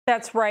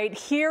That's right.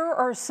 Here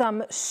are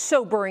some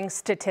sobering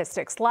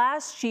statistics.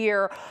 Last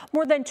year,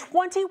 more than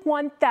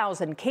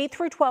 21,000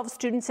 K-12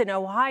 students in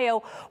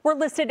Ohio were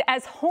listed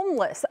as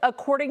homeless,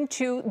 according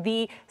to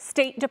the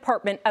State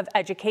Department of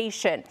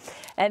Education.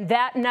 And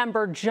that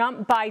number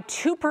jumped by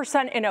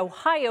 2% in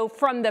Ohio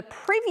from the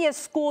previous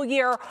school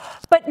year,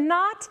 but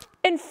not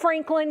in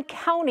Franklin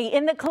County.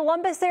 In the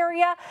Columbus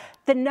area,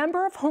 the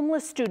number of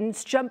homeless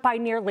students jumped by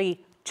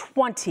nearly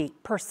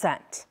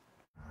 20%.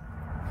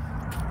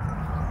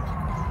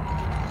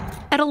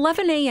 At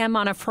 11 a.m.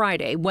 on a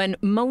Friday, when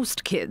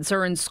most kids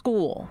are in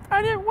school.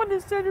 I didn't want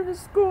to send her to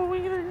school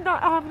either,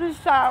 not having a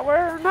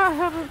shower, not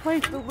having a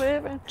place to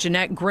live.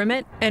 Jeanette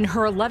Grimmett and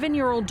her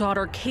 11-year-old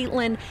daughter,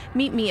 Caitlin,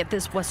 meet me at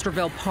this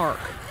Westerville park.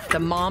 The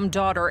mom,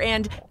 daughter,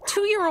 and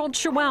 2-year-old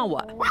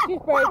Chihuahua She's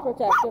very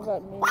protective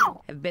of me.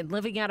 have been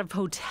living out of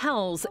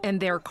hotels and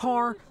their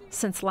car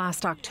since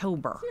last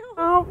October.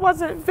 I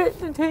wasn't fit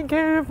to take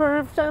care of her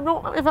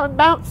if I'm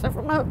bouncing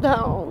from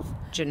hotels.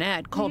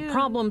 Jeanette called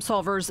problem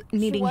solvers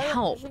needing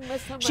help.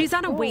 She's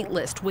on a wait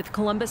list with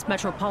Columbus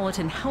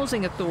Metropolitan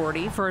Housing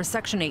Authority for a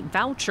Section 8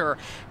 voucher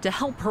to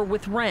help her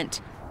with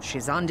rent.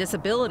 She's on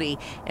disability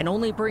and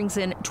only brings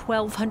in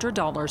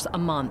 $1,200 a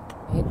month.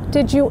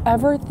 Did you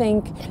ever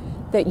think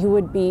that you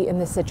would be in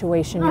the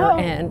situation you're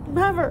in?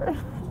 Never,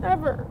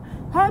 never.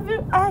 I've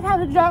had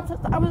a job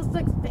since I was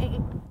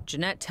 16.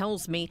 Jeanette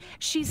tells me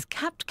she's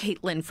kept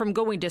Caitlin from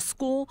going to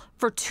school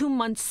for 2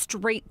 months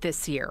straight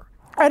this year.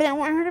 I didn't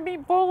want her to be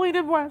bullied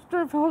in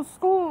Westerville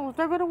schools.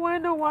 They're going to want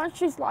to know why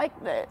she's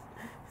like this.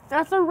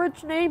 That's a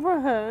rich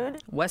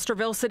neighborhood.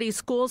 Westerville City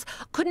Schools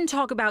couldn't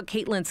talk about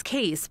Caitlin's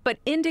case, but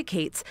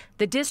indicates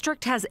the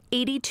district has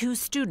 82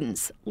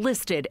 students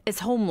listed as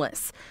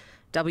homeless.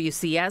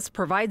 WCS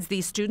provides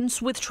these students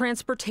with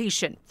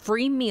transportation,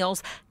 free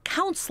meals,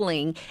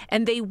 counseling,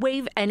 and they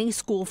waive any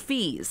school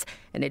fees,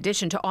 in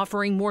addition to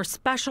offering more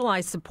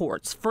specialized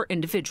supports for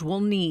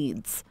individual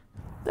needs.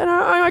 And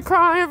I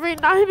cry every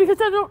night because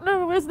I don't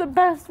know is the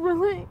best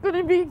really going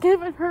to be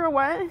giving her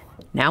away.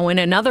 Now in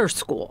another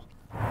school.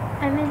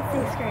 I'm in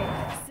 6th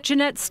grade.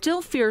 Jeanette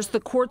still fears the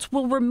courts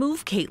will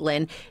remove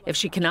Caitlin if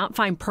she cannot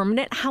find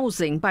permanent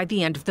housing by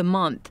the end of the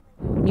month.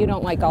 You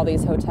don't like all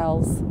these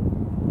hotels?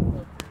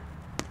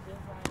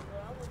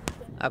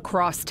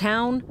 Across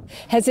town,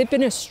 Has it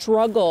been a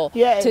struggle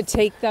Yes. to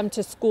take them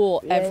to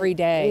school every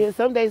day? Yeah,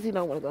 some days he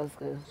don't want to go to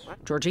school.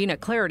 Georgina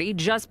Clarity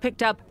just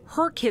picked up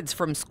her kids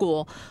from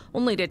school,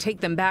 only to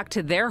take them back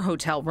to their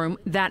hotel room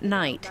that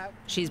night.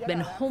 She's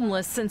been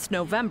homeless since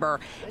November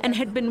and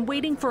had been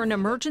waiting for an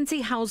emergency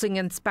housing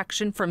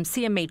inspection from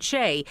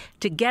CMHA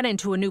to get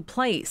into a new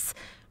place.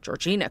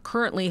 Georgina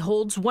currently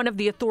holds one of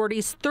the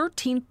authority's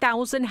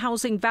 13,000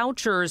 housing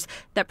vouchers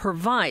that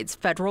provides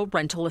federal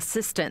rental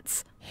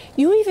assistance.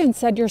 You even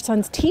said your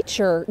son's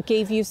teacher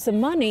gave you some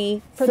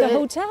money for the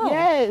hotel.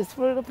 Yes,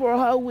 for a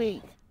whole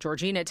week.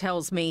 Georgina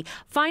tells me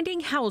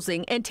finding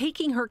housing and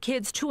taking her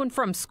kids to and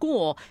from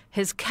school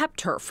has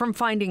kept her from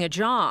finding a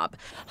job.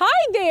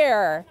 Hi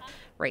there.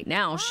 Right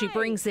now, she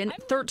brings in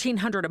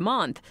 $1,300 a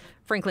month.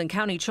 Franklin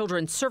County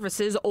Children's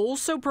Services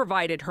also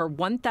provided her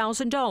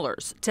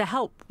 $1,000 to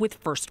help with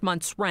first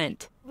month's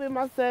rent.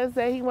 My son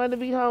said he wanted to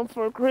be home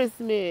for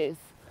Christmas.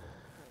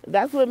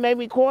 That's what made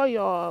me call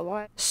y'all.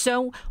 Right?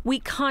 So we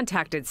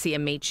contacted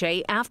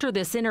CMHA after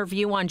this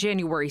interview on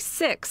January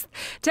 6th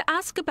to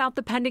ask about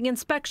the pending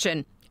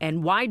inspection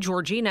and why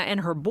Georgina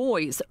and her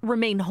boys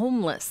remain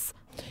homeless.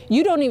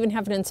 You don't even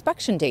have an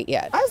inspection date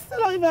yet. I still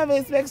don't even have an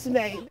inspection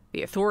date.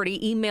 The authority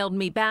emailed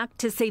me back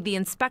to say the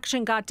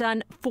inspection got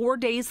done 4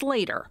 days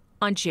later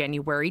on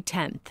January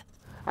 10th.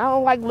 I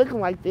don't like looking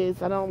like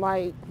this. I don't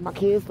like my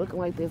kids looking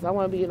like this. I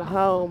want to be in a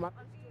home.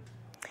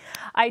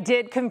 I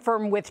did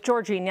confirm with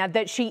Georgina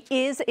that she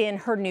is in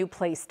her new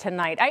place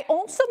tonight. I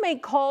also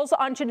made calls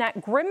on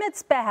Jeanette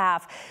Grimmett's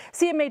behalf.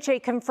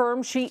 CMHA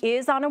confirmed she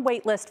is on a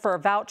wait list for a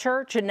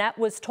voucher. Jeanette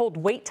was told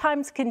wait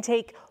times can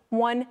take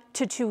 1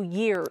 to 2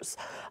 years.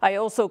 I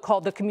also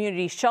called the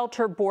community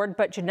shelter board,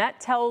 but Jeanette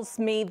tells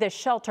me the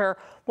shelter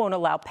won't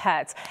allow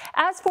pets.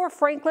 As for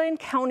Franklin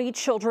County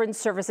Children's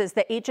Services,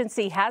 the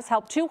agency has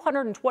helped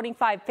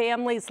 225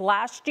 families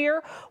last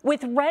year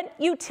with rent,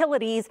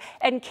 utilities,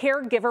 and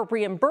caregiver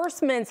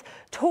reimbursements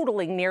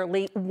totaling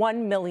nearly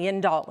 $1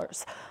 million.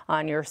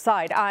 On your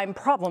side, I'm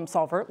problem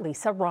solver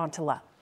Lisa Rontola.